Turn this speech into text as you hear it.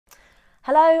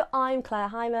Hello, I'm Clare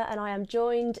Hymer and I am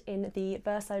joined in the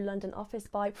Verso London office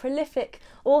by prolific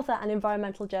author and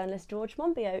environmental journalist George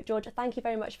Monbiot. George, thank you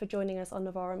very much for joining us on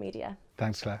Novara Media.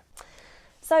 Thanks, Claire.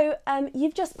 So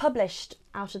you've just published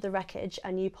Out of the Wreckage,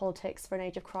 A New Politics for an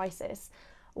Age of Crisis.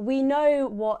 We know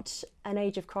what an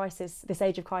age of crisis, this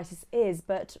age of crisis is,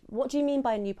 but what do you mean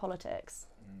by a new politics?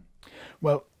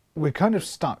 Well, we're kind of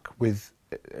stuck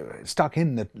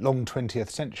in the long 20th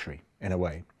century in a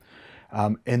way.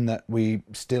 In that we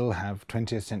still have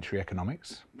 20th century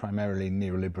economics, primarily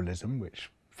neoliberalism,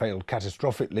 which failed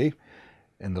catastrophically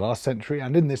in the last century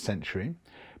and in this century,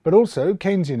 but also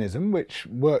Keynesianism, which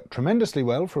worked tremendously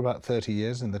well for about 30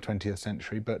 years in the 20th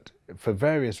century, but for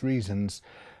various reasons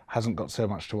hasn't got so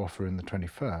much to offer in the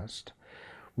 21st.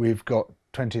 We've got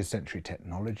 20th century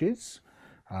technologies,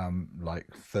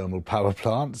 like thermal power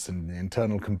plants and the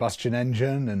internal combustion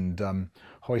engine and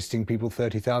hoisting people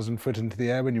 30,000 foot into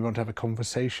the air when you want to have a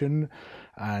conversation,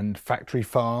 and factory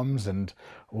farms and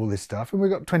all this stuff. And we've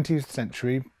got 20th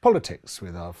century politics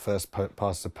with our first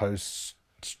past the post,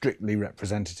 strictly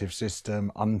representative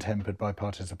system, untempered by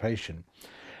participation.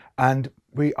 And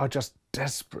we are just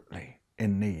desperately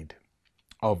in need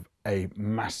of a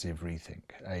massive rethink,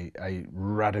 a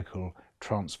radical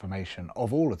transformation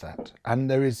of all of that. And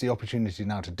there is the opportunity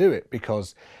now to do it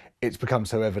because it's become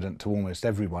so evident to almost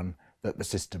everyone that the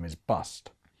system is bust.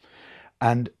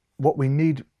 And what we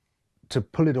need to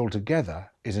pull it all together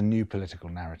is a new political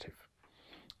narrative.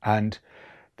 And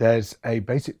there's a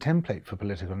basic template for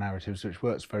political narratives which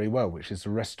works very well, which is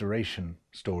the restoration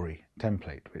story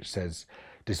template, which says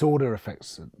disorder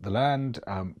affects the land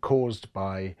caused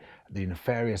by the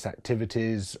nefarious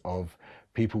activities of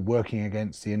people working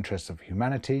against the interests of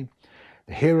humanity.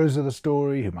 The heroes of the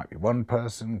story, who might be one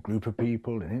person, group of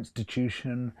people, an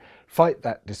institution, fight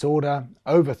that disorder,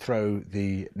 overthrow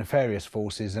the nefarious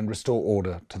forces and restore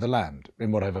order to the land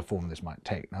in whatever form this might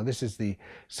take. Now, this is the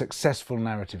successful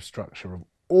narrative structure of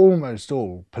almost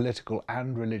all political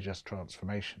and religious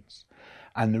transformations.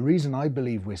 And the reason I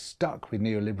believe we're stuck with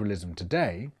neoliberalism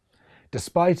today,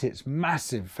 despite its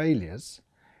massive failures,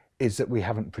 is that we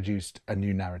haven't produced a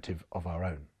new narrative of our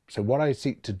own. So what I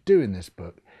seek to do in this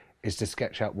book is to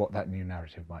sketch out what that new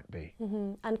narrative might be.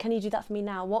 Mm-hmm. And can you do that for me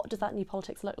now? What does that new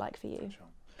politics look like for you? Sure.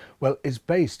 Well, it's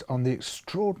based on the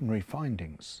extraordinary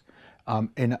findings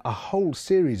in a whole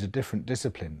series of different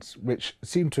disciplines which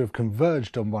seem to have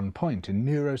converged on one point in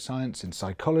neuroscience, in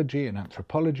psychology, in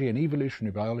anthropology, and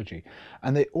evolutionary biology.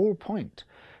 And they all point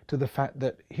to the fact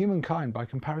that humankind, by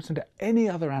comparison to any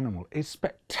other animal, is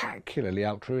spectacularly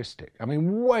altruistic. I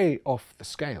mean, way off the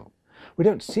scale. We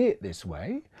don't see it this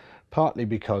way, partly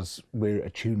because we're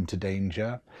attuned to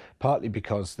danger, partly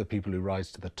because the people who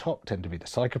rise to the top tend to be the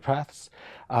psychopaths,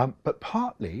 but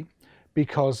partly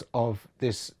because of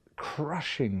this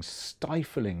crushing,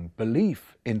 stifling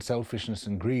belief in selfishness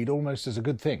and greed almost as a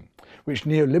good thing, which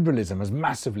neoliberalism has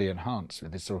massively enhanced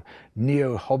with this sort of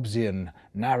neo-Hobbesian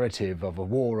narrative of a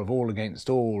war of all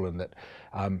against all, and that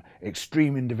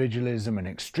extreme individualism and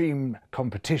extreme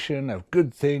competition of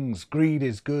good things, greed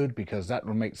is good because that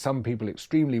will make some people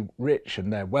extremely rich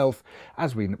and their wealth,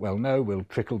 as we well know, will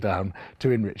trickle down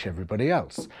to enrich everybody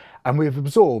else. And we've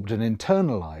absorbed and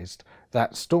internalized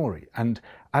that story. And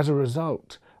as a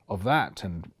result of that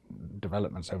and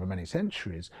developments over many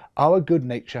centuries, our good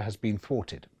nature has been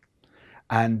thwarted.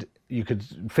 And you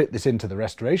could fit this into the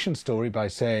restoration story by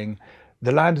saying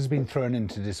the land has been thrown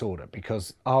into disorder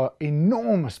because our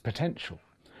enormous potential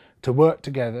to work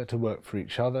together, to work for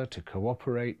each other, to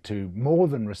cooperate, to more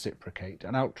than reciprocate,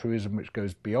 an altruism which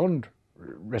goes beyond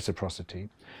reciprocity,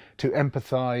 to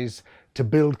empathise, to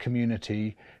build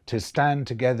community, to stand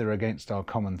together against our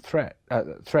common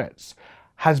threats,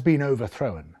 has been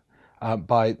overthrown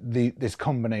by this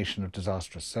combination of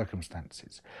disastrous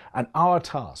circumstances. And our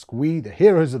task, we, the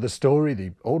heroes of the story,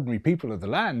 the ordinary people of the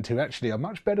land, who actually are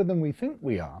much better than we think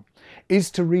we are,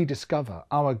 is to rediscover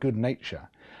our good nature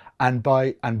and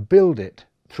build it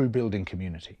through building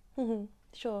community. Mm-hmm.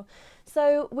 Sure.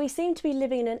 So we seem to be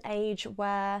living in an age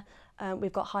where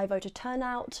we've got high voter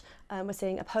turnout, we're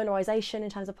seeing a polarisation in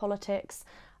terms of politics,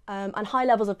 and high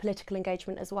levels of political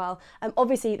engagement as well.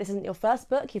 Obviously, this isn't your first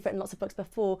book, you've written lots of books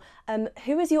before.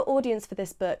 Who is your audience for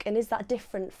this book, and is that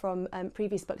different from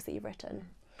previous books that you've written?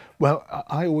 Well,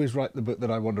 I always write the book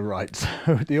that I want to write,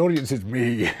 so the audience is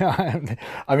me.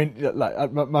 I mean,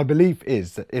 my belief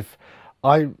is that if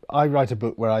I write a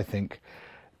book where I think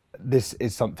this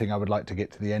is something I would like to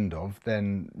get to the end of,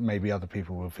 then maybe other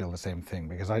people will feel the same thing,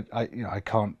 because I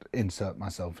can't insert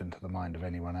myself into the mind of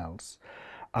anyone else.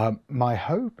 My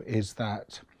hope is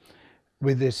that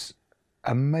with this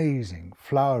amazing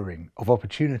flowering of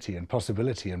opportunity and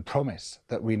possibility and promise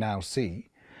that we now see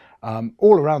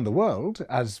all around the world,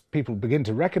 as people begin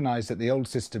to recognise that the old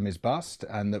system is bust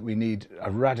and that we need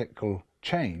a radical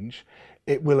change,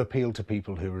 it will appeal to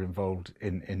people who are involved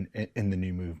in the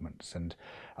new movements. And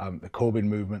the Corbyn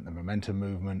movement, the Momentum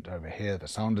movement over here, the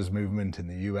Sanders movement in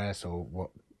the US, or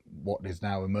what is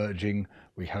now emerging,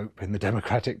 we hope, in the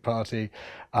Democratic Party.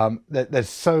 There's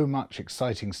so much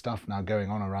exciting stuff now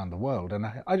going on around the world, and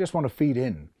I just want to feed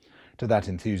in to that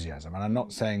enthusiasm. And I'm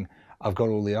not saying I've got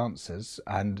all the answers,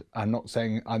 and I'm not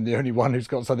saying I'm the only one who's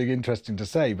got something interesting to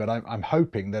say, but I'm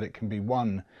hoping that it can be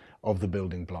one of the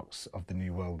building blocks of the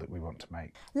new world that we want to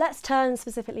make. Let's turn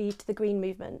specifically to the green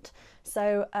movement.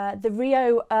 So the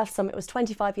Rio Earth Summit was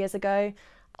 25 years ago.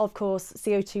 Of course,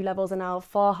 CO2 levels are now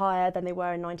far higher than they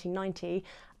were in 1990.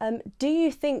 Do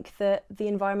you think that the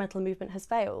environmental movement has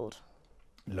failed?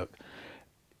 Look,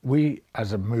 we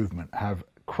as a movement have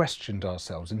questioned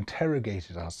ourselves,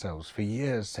 interrogated ourselves for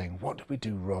years, saying, what did we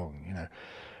do wrong? You know,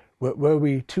 were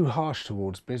we too harsh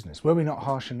towards business? Were we not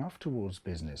harsh enough towards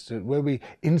business? Were we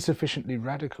insufficiently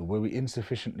radical? Were we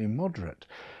insufficiently moderate?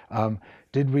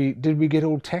 Did we get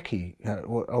all techie,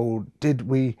 or did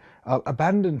we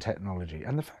abandon technology?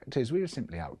 And the fact is, we were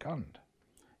simply outgunned.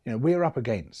 You know, we are up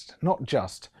against not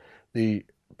just the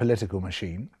political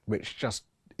machine, which just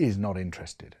is not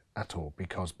interested at all,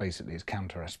 because basically it's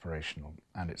counter-aspirational,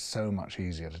 and it's so much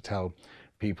easier to tell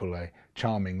people a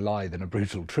charming lie than a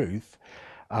brutal truth.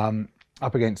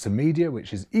 Up against the media,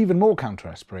 which is even more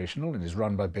counter-aspirational and is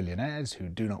run by billionaires who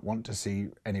do not want to see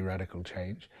any radical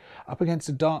change. Up against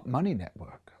a dark money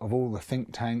network of all the think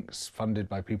tanks funded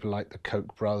by people like the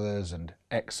Koch brothers and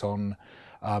Exxon,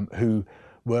 who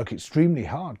work extremely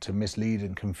hard to mislead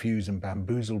and confuse and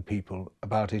bamboozle people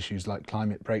about issues like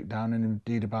climate breakdown, and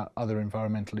indeed about other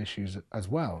environmental issues as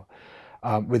well,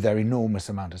 with their enormous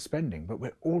amount of spending. But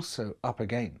we're also up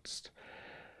against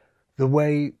the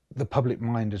way the public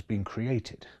mind has been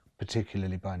created,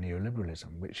 particularly by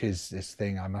neoliberalism, which is this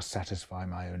thing, I must satisfy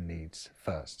my own needs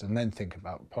first, and then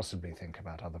possibly think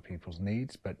about other people's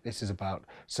needs. But this is about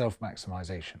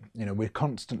self-maximization. You know, we're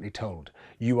constantly told,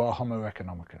 you are homo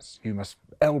economicus, you must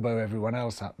elbow everyone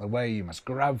else out the way, you must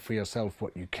grab for yourself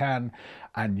what you can,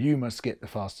 and you must get the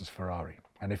fastest Ferrari.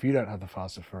 And if you don't have the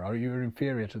fastest Ferrari, you're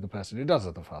inferior to the person who does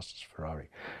have the fastest Ferrari.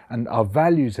 And our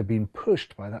values have been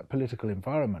pushed by that political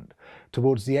environment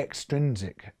towards the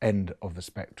extrinsic end of the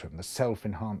spectrum, the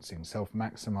self-enhancing,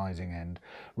 self-maximizing end,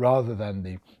 rather than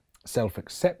the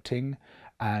self-accepting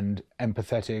and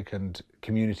empathetic and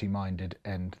community-minded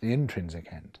end, the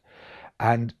intrinsic end.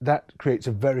 And that creates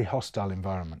a very hostile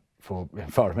environment for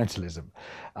environmentalism,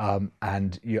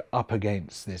 and you're up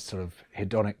against this sort of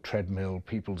hedonic treadmill,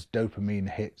 people's dopamine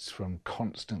hits from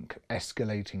constant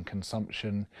escalating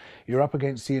consumption. You're up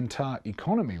against the entire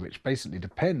economy, which basically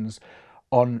depends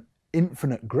on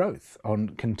infinite growth, on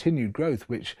continued growth,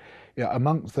 which, you know,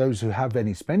 amongst those who have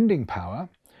any spending power,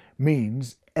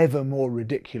 means ever more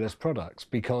ridiculous products,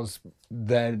 because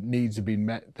their needs have been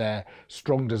met, their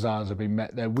strong desires have been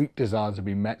met, their weak desires have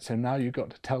been met. So now you've got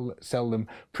to sell them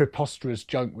preposterous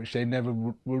junk which they never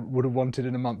would have wanted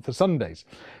in a month of Sundays.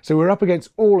 So we're up against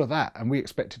all of that, and we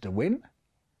expected to win.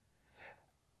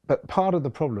 But part of the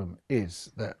problem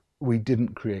is that we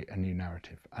didn't create a new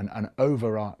narrative, an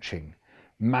overarching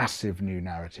massive new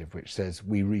narrative which says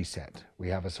we reset. We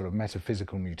have a sort of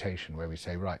metaphysical mutation where we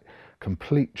say, right,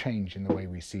 complete change in the way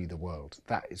we see the world.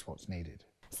 That is what's needed.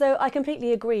 So I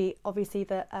completely agree, obviously,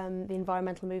 that the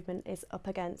environmental movement is up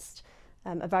against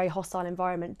a very hostile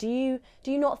environment. Do you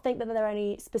not think that there are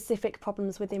any specific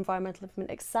problems with the environmental movement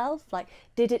itself? Like,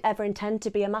 did it ever intend to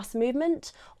be a mass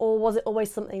movement, or was it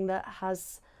always something that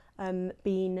has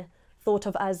been thought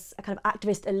of as a kind of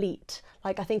activist elite?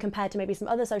 Like, I think compared to maybe some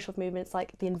other social movements,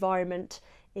 like the environment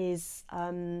is,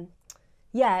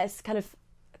 it's kind of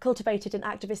cultivated an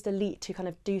activist elite to kind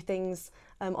of do things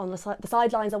on the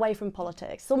sidelines away from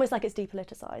politics. It's almost like it's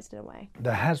depoliticised in a way.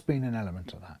 There has been an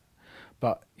element of that,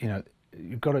 but you know,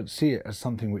 you've got to see it as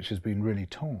something which has been really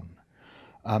torn.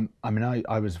 I mean,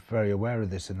 I was very aware of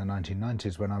this in the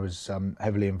 1990s when I was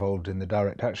heavily involved in the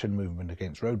direct action movement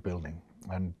against road building,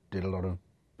 and did a lot of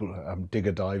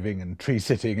digger diving and tree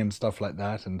sitting and stuff like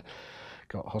that, and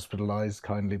got hospitalised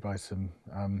kindly by some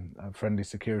friendly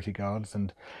security guards,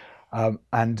 and you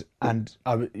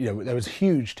know, there was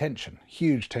huge tension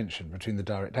between the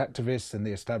direct activists and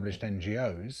the established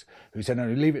NGOs who said, no,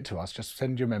 leave it to us, just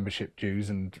send your membership dues,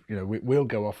 and you know, we'll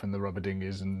go off in the rubber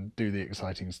dinghies and do the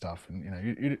exciting stuff, and you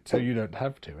know, so you don't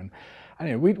have to. And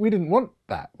you know, we didn't want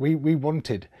that. We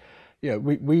wanted, you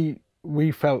know,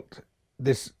 we felt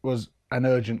this was an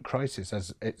urgent crisis,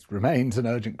 as it remains an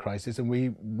urgent crisis, and we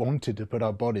wanted to put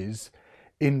our bodies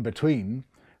in between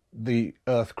the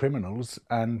earth criminals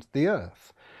and the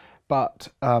earth. But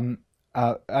and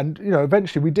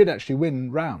eventually we did actually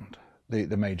win round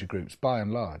the major groups by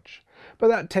and large. But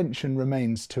that tension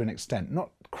remains to an extent,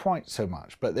 not quite so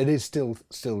much, but it is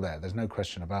still there. There's no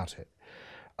question about it.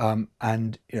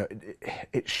 And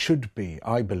it should be,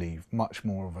 I believe, much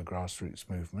more of a grassroots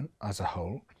movement as a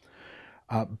whole.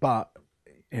 But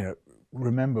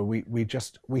remember, we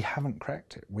haven't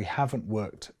cracked it. We haven't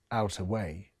worked out a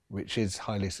way which is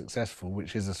highly successful,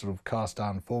 which is a sort of cast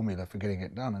iron formula for getting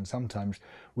it done. And sometimes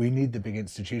we need the big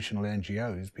institutional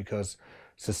NGOs, because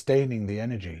sustaining the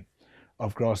energy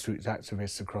of grassroots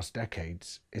activists across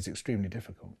decades is extremely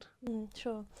difficult.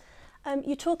 Sure.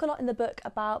 You talk a lot in the book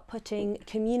about putting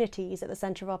communities at the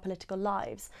centre of our political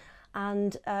lives.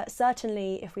 And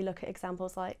certainly if we look at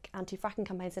examples like anti-fracking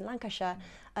campaigns in Lancashire,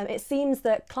 it seems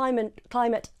that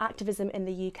climate activism in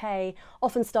the UK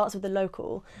often starts with the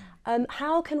local.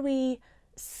 How can we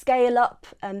scale up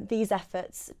these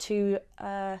efforts to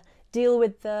deal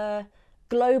with the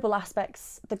global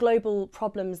aspects, the global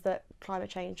problems that climate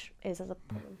change is as a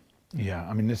problem? Yeah,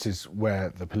 I mean, this is where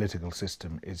the political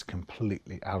system is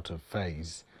completely out of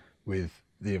phase with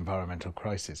the environmental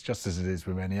crisis, just as it is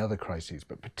with many other crises,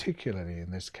 but particularly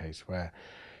in this case where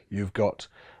you've got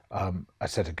a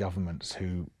set of governments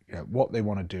who, what they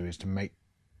want to do is to make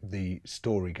the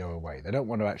story go away. They don't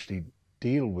want to actually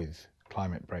deal with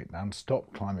climate breakdown,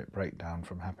 stop climate breakdown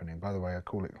from happening. By the way, I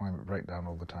call it climate breakdown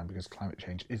all the time because climate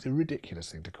change is a ridiculous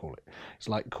thing to call it. It's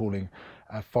like calling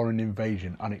a foreign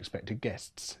invasion unexpected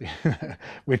guests.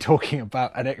 We're talking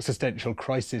about an existential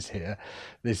crisis here.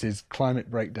 This is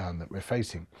climate breakdown that we're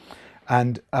facing.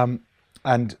 And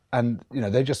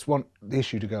they just want the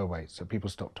issue to go away, so people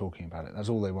stop talking about it. That's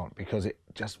all they want, because it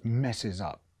just messes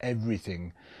up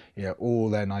everything, all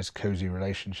their nice cozy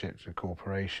relationships with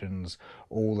corporations,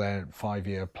 all their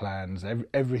 5-year plans,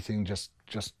 everything just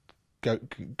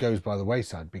goes by the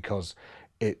wayside, because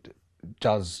it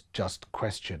does just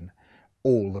question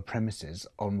all the premises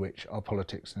on which our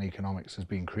politics and economics has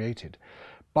been created.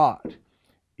 But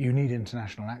you need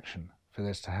international action for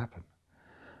this to happen.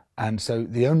 And so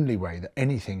the only way that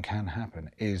anything can happen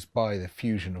is by the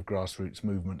fusion of grassroots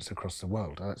movements across the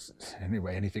world. That's the only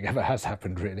way anything ever has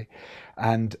happened, really.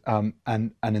 And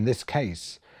in this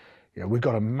case, we've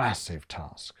got a massive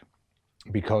task,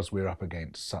 because we're up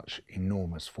against such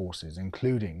enormous forces,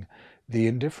 including the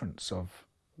indifference of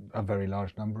a very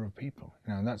large number of people.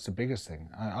 And that's the biggest thing.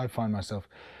 I find myself,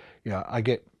 I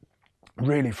get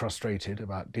really frustrated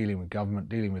about dealing with government,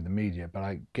 dealing with the media, but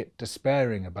I get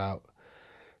despairing about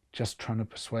just trying to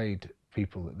persuade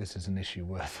people that this is an issue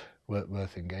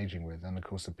worth engaging with. And of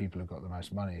course, the people who've got the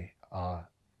most money are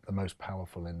the most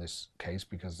powerful in this case,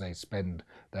 because they spend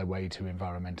their way to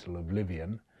environmental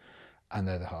oblivion, and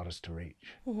they're the hardest to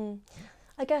reach. Mm-hmm.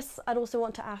 I guess I'd also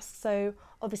want to ask, so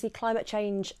obviously climate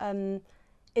change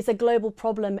is a global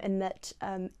problem in that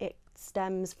it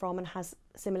stems from and has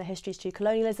similar histories to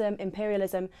colonialism,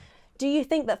 imperialism. Do you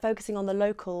think that focusing on the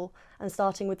local and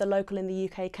starting with the local in the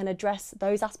UK can address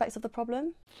those aspects of the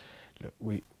problem?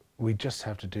 Look, we just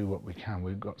have to do what we can.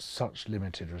 We've got such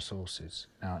limited resources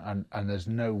now, and there's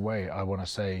no way I want to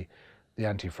say the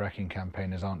anti-fracking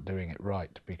campaigners aren't doing it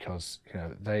right, because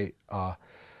they are,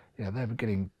 they're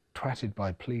getting twatted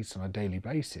by police on a daily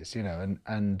basis,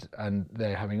 and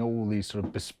they're having all these sort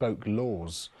of bespoke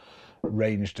laws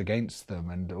ranged against them,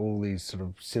 and all these sort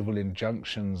of civil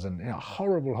injunctions, and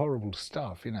horrible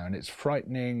stuff, and it's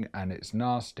frightening and it's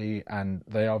nasty, and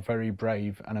they are very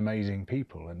brave and amazing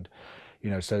people, and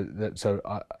I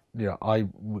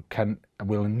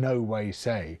will in no way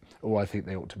say, I think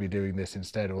they ought to be doing this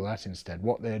instead or that instead.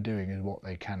 What they're doing is what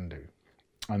they can do,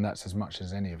 and that's as much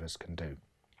as any of us can do.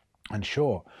 And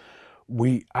sure,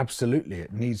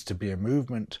 it needs to be a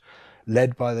movement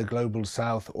led by the global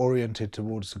south, oriented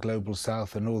towards the global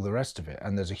south and all the rest of it.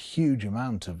 And there's a huge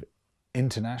amount of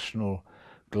international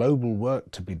global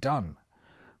work to be done,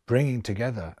 bringing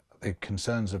together the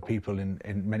concerns of people in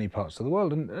many parts of the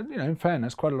world. And in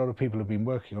fairness, quite a lot of people have been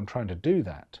working on trying to do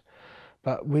that.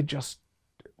 But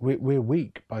we're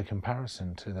weak by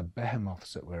comparison to the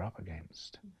behemoths that we're up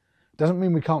against. Doesn't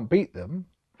mean we can't beat them,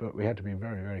 but we had to be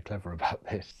very, very clever about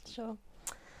this. Sure.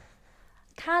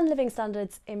 Can living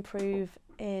standards improve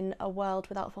in a world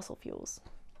without fossil fuels?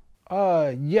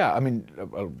 Yeah, I mean,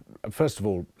 first of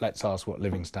all, let's ask what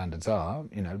living standards are.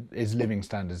 Is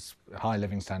high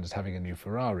living standards having a new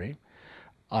Ferrari?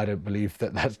 I don't believe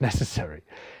that that's necessary.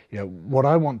 What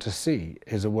I want to see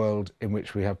is a world in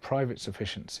which we have private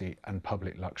sufficiency and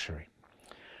public luxury.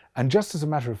 And just as a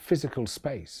matter of physical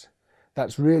space,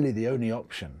 that's really the only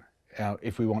option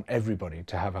if we want everybody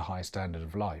to have a high standard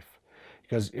of life.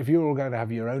 Because if you're all going to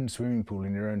have your own swimming pool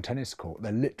and your own tennis court,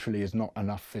 there literally is not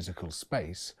enough physical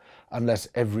space unless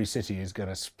every city is going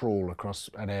to sprawl across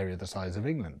an area the size of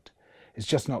England. It's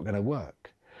just not going to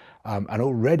work. And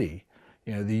already,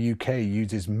 the UK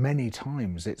uses many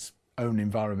times its own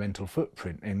environmental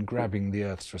footprint in grabbing the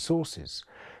Earth's resources.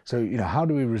 So, how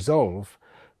do we resolve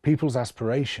people's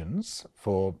aspirations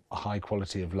for a high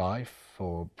quality of life,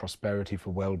 for prosperity,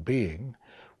 for well-being,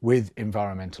 with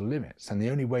environmental limits? And the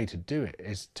only way to do it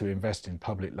is to invest in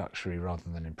public luxury rather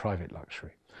than in private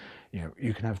luxury.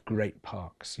 You can have great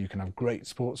parks, you can have great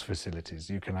sports facilities,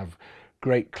 you can have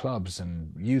great clubs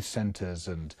and youth centres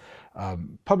and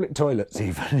public toilets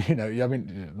even, I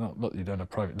mean, not that you don't have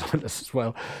private toilets as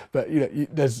well, but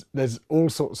there's all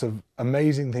sorts of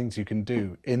amazing things you can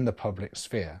do in the public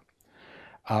sphere,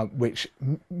 which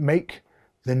make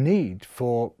the need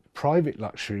for private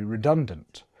luxury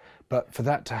redundant. But for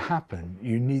that to happen,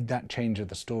 you need that change of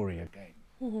the story again.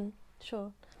 Mm-hmm.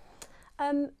 Sure.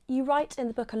 You write in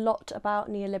the book a lot about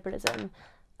neoliberalism.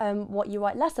 What you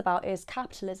write less about is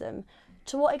capitalism.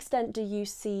 To what extent do you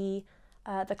see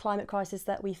the climate crisis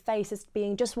that we face as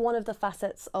being just one of the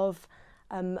facets of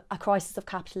a crisis of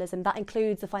capitalism that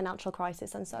includes the financial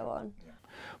crisis and so on? Yeah.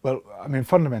 Well, I mean,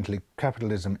 fundamentally,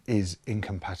 capitalism is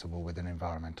incompatible with an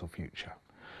environmental future,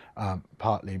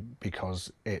 partly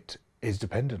because it is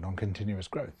dependent on continuous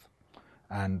growth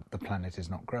and the planet is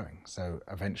not growing. So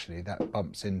eventually that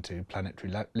bumps into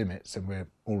planetary limits, and we're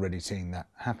already seeing that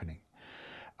happening.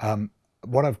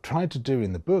 What I've tried to do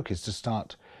in the book is to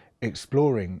start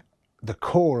exploring the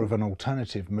core of an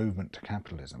alternative movement to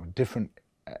capitalism, different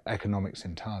economics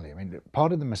entirely. I mean,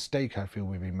 part of the mistake I feel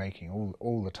we've been making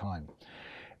all the time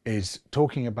is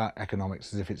talking about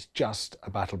economics as if it's just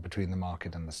a battle between the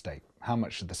market and the state. How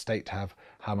much should the state have?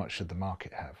 How much should the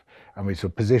market have? And we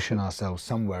sort of position ourselves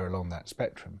somewhere along that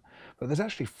spectrum. But there's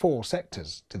actually 4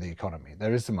 sectors to the economy.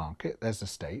 There is the market, there's the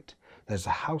state, there's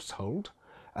the household,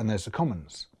 and there's the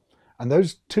commons. And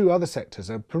those 2 other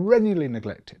sectors are perennially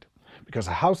neglected, because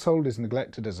a household is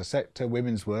neglected as a sector,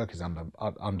 women's work is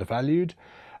undervalued,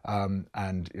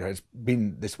 and it's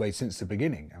been this way since the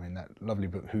beginning. I mean, that lovely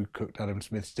book, Who Cooked Adam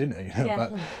Smith's Dinner? Yeah.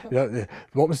 But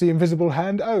what was the invisible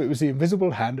hand? Oh, it was the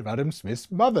invisible hand of Adam Smith's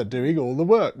mother doing all the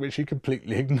work, which he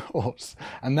completely ignores.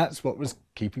 And that's what was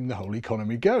keeping the whole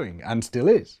economy going, and still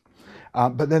is.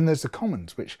 But then there's the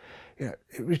commons, which it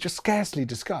was just scarcely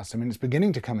discussed. I mean, it's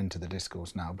beginning to come into the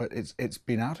discourse now, but it's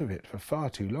been out of it for far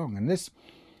too long. And this,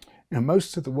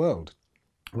 most of the world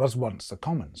was once the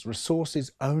commons,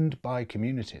 resources owned by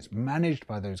communities, managed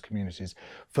by those communities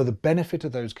for the benefit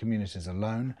of those communities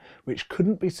alone, which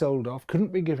couldn't be sold off,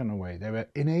 couldn't be given away. They were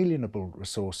inalienable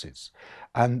resources,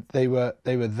 and they were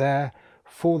there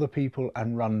for the people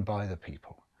and run by the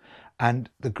people. And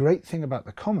the great thing about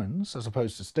the commons, as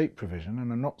opposed to state provision,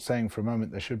 and I'm not saying for a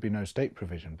moment there should be no state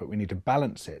provision, but we need to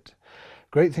balance it.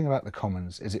 Great thing about the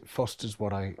commons is it fosters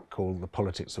what I call the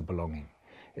politics of belonging.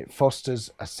 It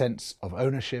fosters a sense of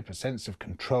ownership, a sense of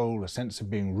control, a sense of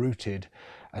being rooted,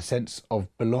 a sense of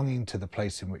belonging to the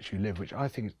place in which you live, which I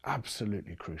think is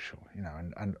absolutely crucial.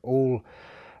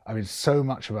 So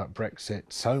much about Brexit,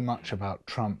 so much about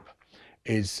Trump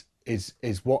is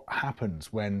what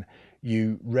happens when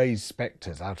you raise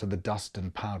spectres out of the dust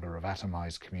and powder of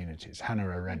atomized communities. Hannah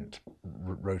Arendt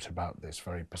wrote about this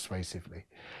very persuasively.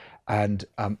 And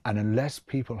unless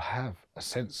people have a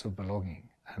sense of belonging,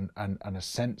 and a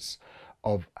sense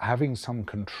of having some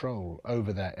control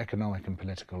over their economic and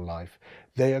political life,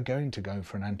 they are going to go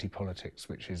for an anti-politics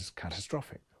which is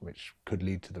catastrophic, which could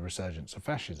lead to the resurgence of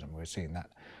fascism. We're seeing that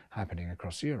happening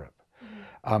across Europe.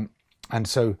 Mm-hmm. And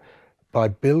so by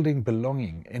building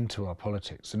belonging into our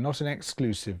politics, and not an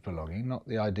exclusive belonging, not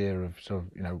the idea of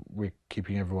we're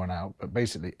keeping everyone out, but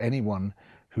basically anyone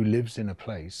who lives in a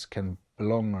place can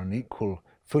belong on an equal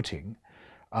footing,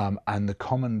 and the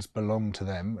commons belong to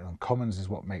them, and commons is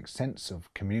what makes sense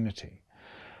of community.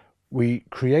 We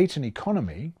create an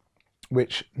economy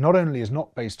which not only is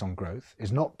not based on growth,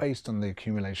 is not based on the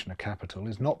accumulation of capital,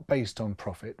 is not based on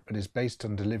profit, but is based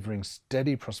on delivering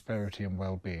steady prosperity and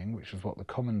well-being, which is what the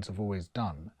commons have always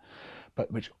done,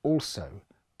 but which also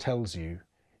tells you,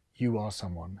 you are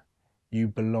someone, you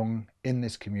belong in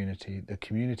this community, the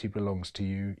community belongs to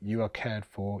you, you are cared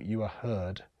for, you are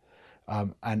heard.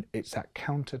 And it's that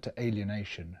counter to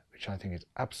alienation, which I think is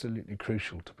absolutely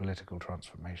crucial to political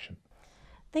transformation.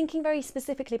 Thinking very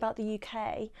specifically about the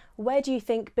UK, where do you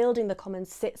think building the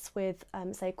commons sits with,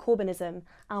 say, Corbynism,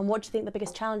 and what do you think the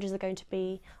biggest challenges are going to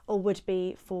be or would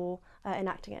be for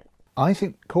enacting it? I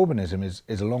think Corbynism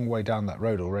is a long way down that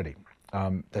road already.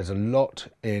 There's a lot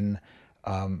in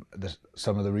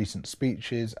some of the recent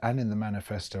speeches and in the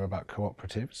manifesto about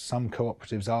cooperatives. Some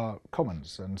cooperatives are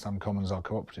commons and some commons are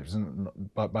cooperatives, and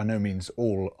by no means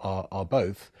all are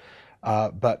both.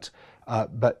 But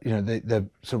you know, they've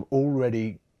sort of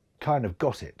already kind of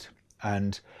got it,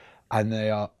 and they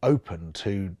are open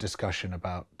to discussion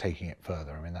about taking it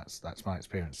further. I mean, that's my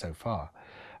experience so far,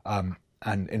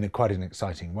 and in quite an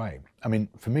exciting way. I mean,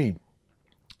 for me,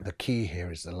 the key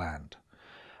here is the land.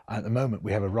 At the moment,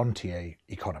 we have a rentier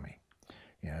economy.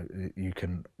 You know, you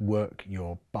can work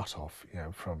your butt off, you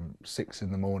know, from 6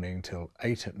 in the morning till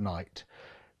 8 at night,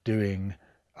 doing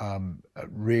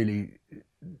really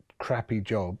crappy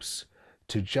jobs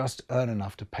to just earn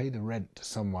enough to pay the rent to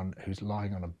someone who's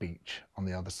lying on a beach on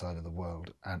the other side of the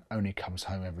world and only comes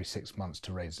home every 6 months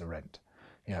to raise the rent.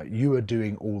 You know, you are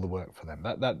doing all the work for them.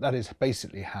 That is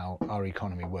basically how our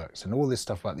economy works. And all this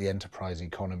stuff about the enterprise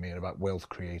economy and about wealth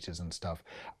creators and stuff,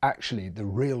 actually the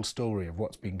real story of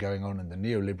what's been going on in the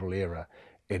neoliberal era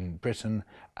in Britain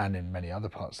and in many other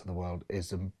parts of the world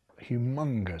is a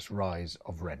humongous rise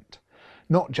of rent.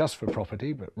 Not just for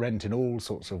property, but rent in all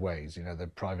sorts of ways. You know, the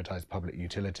privatised public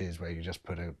utilities where you just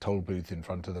put a toll booth in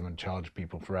front of them and charge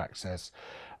people for access.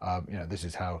 You know, this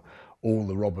is how all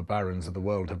the robber barons of the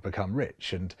world have become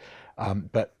rich. And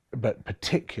but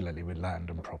particularly with land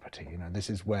and property, you know, this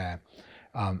is where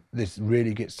this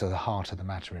really gets to the heart of the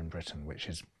matter in Britain, which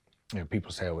is, you know,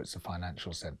 people say, oh, it's the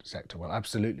financial sector. Well,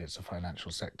 absolutely, it's the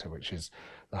financial sector, which is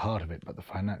the heart of it. But the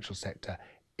financial sector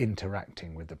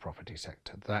interacting with the property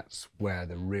sector, that's where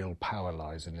the real power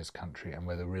lies in this country and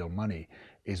where the real money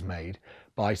is made,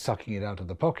 by sucking it out of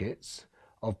the pockets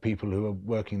of people who are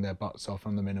working their butts off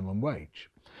on the minimum wage.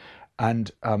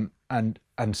 And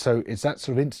so it's that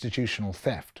sort of institutional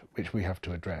theft which we have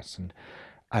to address.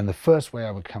 And the first way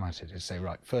I would come at it is say,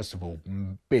 right, first of all,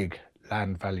 big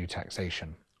land value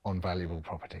taxation on valuable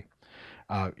property.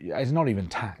 It's not even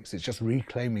tax, it's just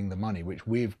reclaiming the money which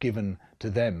we've given to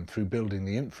them through building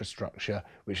the infrastructure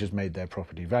which has made their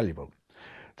property valuable.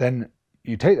 Then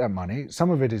you take that money, some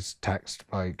of it is taxed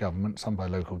by government, some by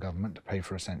local government to pay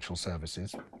for essential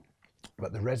services,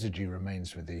 but the residue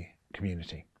remains with the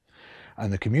community.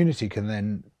 And the community can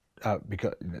then,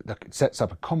 because it sets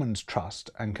up a commons trust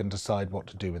and can decide what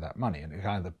to do with that money. And it can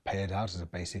either pay it out as a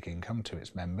basic income to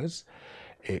its members,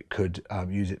 it could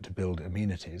use it to build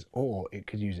amenities, or it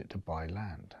could use it to buy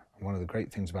land. And one of the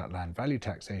great things about land value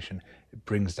taxation, it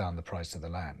brings down the price of the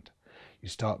land. You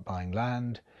start buying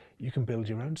land, you can build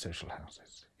your own social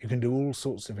houses. You can do all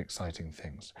sorts of exciting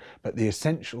things. But the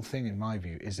essential thing, in my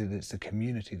view, is that it's the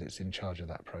community that's in charge of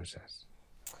that process.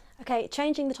 Okay,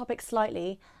 changing the topic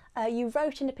slightly, you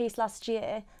wrote in a piece last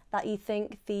year that you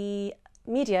think the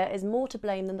media is more to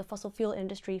blame than the fossil fuel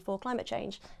industry for climate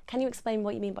change. Can you explain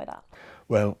what you mean by that?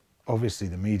 Well, obviously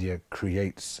the media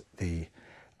creates the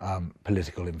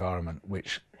political environment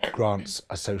which grants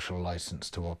a social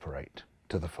license to operate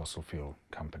to the fossil fuel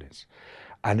companies.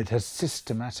 And it has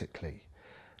systematically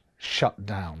shut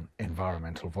down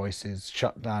environmental voices,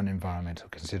 shut down environmental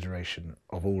consideration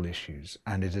of all issues,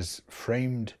 and it has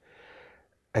framed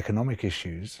economic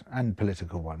issues and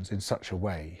political ones in such a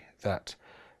way that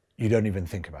you don't even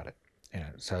think about it. You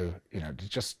know, so, you know,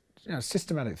 just, you know,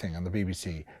 systematic thing on the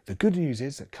BBC. The good news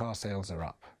is that car sales are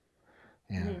up.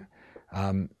 You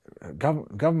know,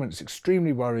 government's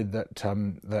extremely worried that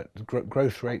that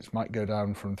growth rates might go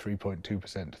down from 3.2% to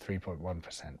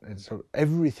 3.1%. So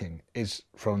everything is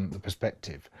from the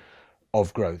perspective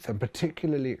of growth, and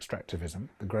particularly extractivism,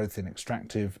 the growth in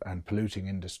extractive and polluting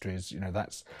industries. You know,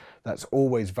 that's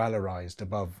always valorized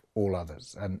above all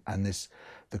others, and this,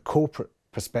 the corporate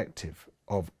perspective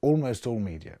of almost all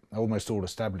media, almost all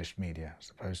established media, as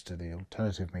opposed to the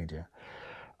alternative media,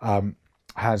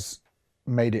 has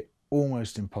made it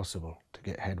almost impossible to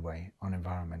get headway on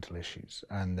environmental issues.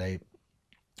 And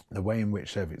the way in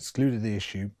which they've excluded the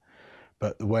issue,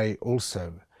 but the way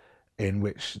also in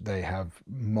which they have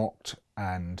mocked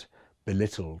and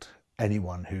belittled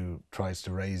anyone who tries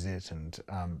to raise it, and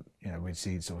you know, we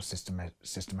see sort of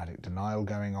systematic denial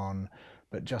going on,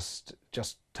 but just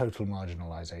total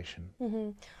marginalisation. Mm-hmm.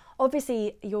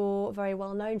 Obviously, you're very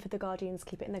well known for the Guardian's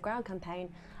Keep It in the Ground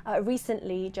campaign.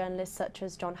 Recently, journalists such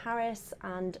as John Harris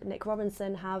and Nick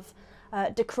Robinson have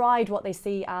decried what they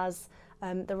see as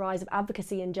the rise of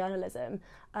advocacy in journalism.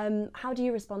 How do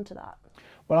you respond to that?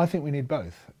 Well, I think we need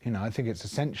both. You know, I think it's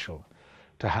essential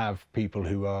to have people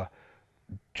who are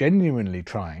genuinely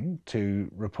trying to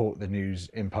report the news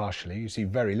impartially. You see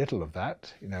very little of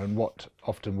that, and what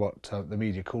the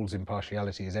media calls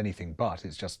impartiality is anything but.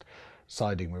 It's just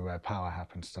siding with where power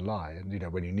happens to lie.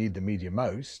 And when you need the media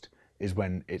most is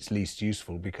when it's least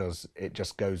useful, because it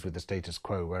just goes with the status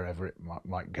quo wherever it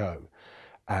might go.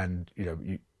 And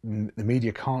the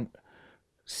media can't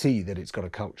see that it's got a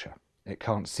culture. It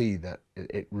can't see that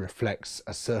it reflects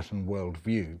a certain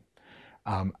worldview,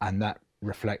 and that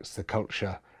reflects the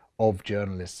culture of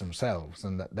journalists themselves,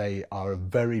 and that they are a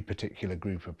very particular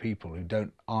group of people who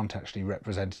aren't actually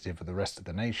representative of the rest of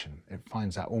the nation. It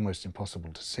finds that almost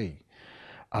impossible to see.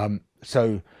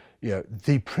 So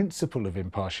the principle of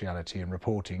impartiality in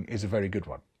reporting is a very good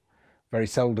one. Very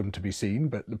seldom to be seen,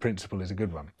 but the principle is a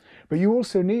good one. But you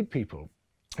also need people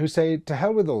who say, to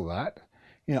hell with all that,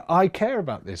 I care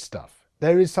about this stuff.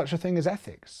 There is such a thing as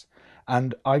ethics,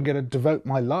 and I'm going to devote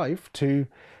my life to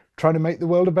trying to make the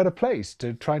world a better place,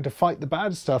 to trying to fight the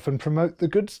bad stuff and promote the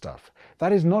good stuff.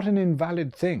 That is not an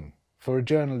invalid thing for a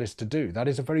journalist to do. That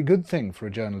is a very good thing for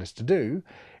a journalist to do.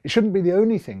 It shouldn't be the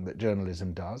only thing that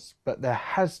journalism does, but there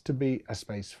has to be a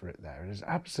space for it there. It is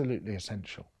absolutely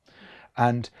essential.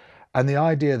 And the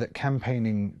idea that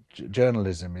campaigning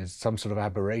journalism is some sort of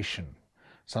aberration,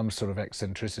 some sort of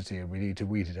eccentricity, and we need to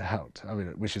weed it out,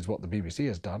 which is what the BBC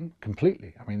has done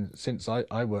completely. Since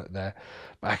I worked there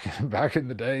back in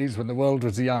the days when the world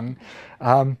was young,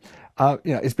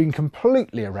 it's been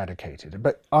completely eradicated.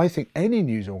 But I think any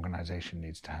news organisation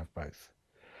needs to have both.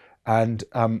 And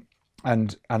I've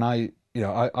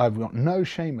got no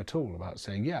shame at all about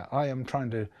saying, yeah, I am trying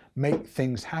to make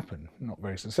things happen. Not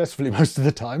very successfully most of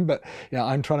the time, but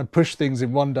I'm trying to push things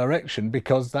in one direction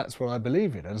because that's what I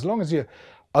believe in. And as long as you're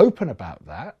open about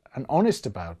that and honest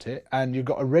about it, and you've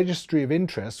got a registry of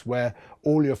interests where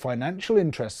all your financial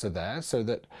interests are there, so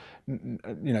that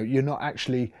you're not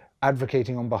actually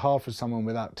advocating on behalf of someone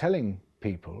without telling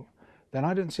people, then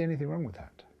I don't see anything wrong with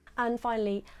that. And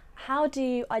finally, how do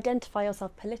you identify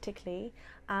yourself politically,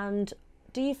 and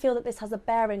do you feel that this has a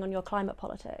bearing on your climate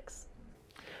politics?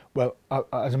 Well,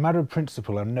 as a matter of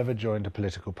principle, I've never joined a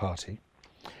political party,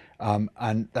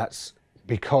 and that's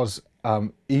because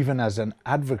even as an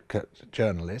advocate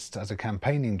journalist, as a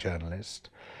campaigning journalist,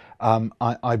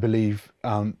 I believe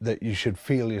that you should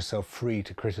feel yourself free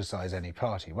to criticise any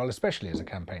party. Well, especially as a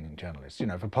campaigning journalist,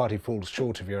 if a party falls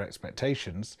short of your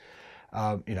expectations,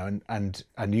 and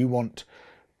you want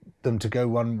them to go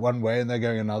one way and they're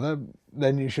going another,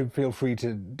 then you should feel free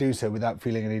to do so without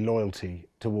feeling any loyalty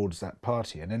towards that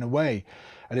party. And in a way,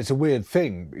 and it's a weird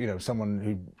thing, someone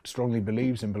who strongly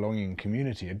believes in belonging in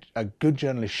community, a good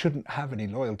journalist shouldn't have any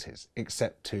loyalties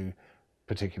except to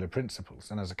particular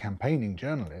principles. And as a campaigning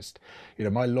journalist,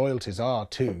 my loyalties are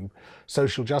to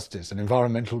social justice and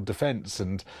environmental defence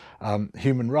and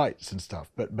human rights and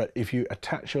stuff. But if you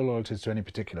attach your loyalties to any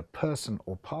particular person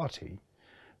or party,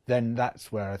 then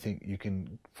that's where I think you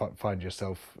can find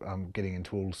yourself getting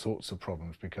into all sorts of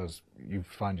problems, because you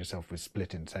find yourself with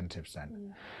split incentives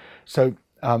then. So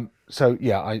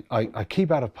yeah, I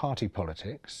keep out of party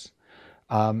politics,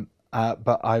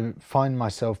 but I find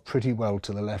myself pretty well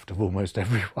to the left of almost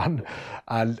everyone,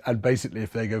 and basically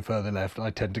if they go further left, I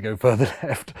tend to go further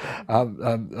left.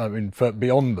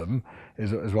 Beyond them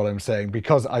is what I'm saying,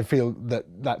 because I feel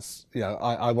that's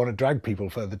I want to drag people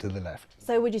further to the left.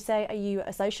 So would you say, are you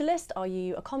a socialist? Are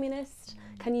you a communist?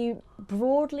 Can you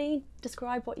broadly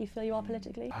describe what you feel you are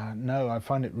politically? No, I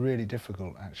find it really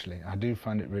difficult, actually. I do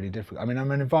find it really difficult. I'm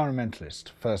an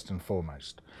environmentalist, first and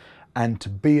foremost. And to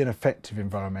be an effective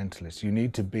environmentalist, you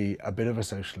need to be a bit of a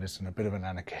socialist and a bit of an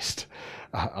anarchist,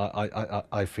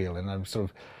 I feel. And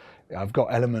I've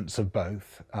got elements of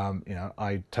both.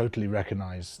 I totally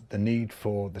recognise the need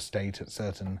for the state at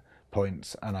certain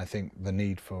points, and I think the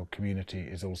need for community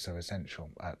is also essential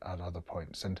at other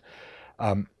points. And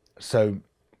and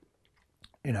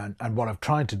what I've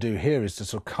tried to do here is to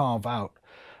sort of carve out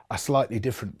a slightly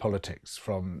different politics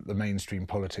from the mainstream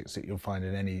politics that you'll find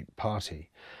in any party.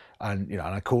 And and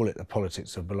I call it the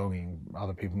politics of belonging.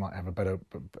 Other people might have a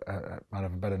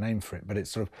better name for it, but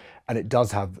it's and it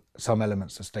does have some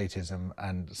elements of statism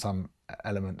and some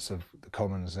elements of the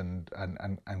commons and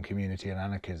community and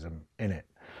anarchism in it.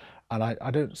 And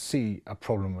I don't see a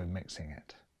problem with mixing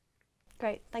it.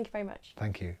 Great, thank you very much.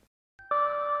 Thank you.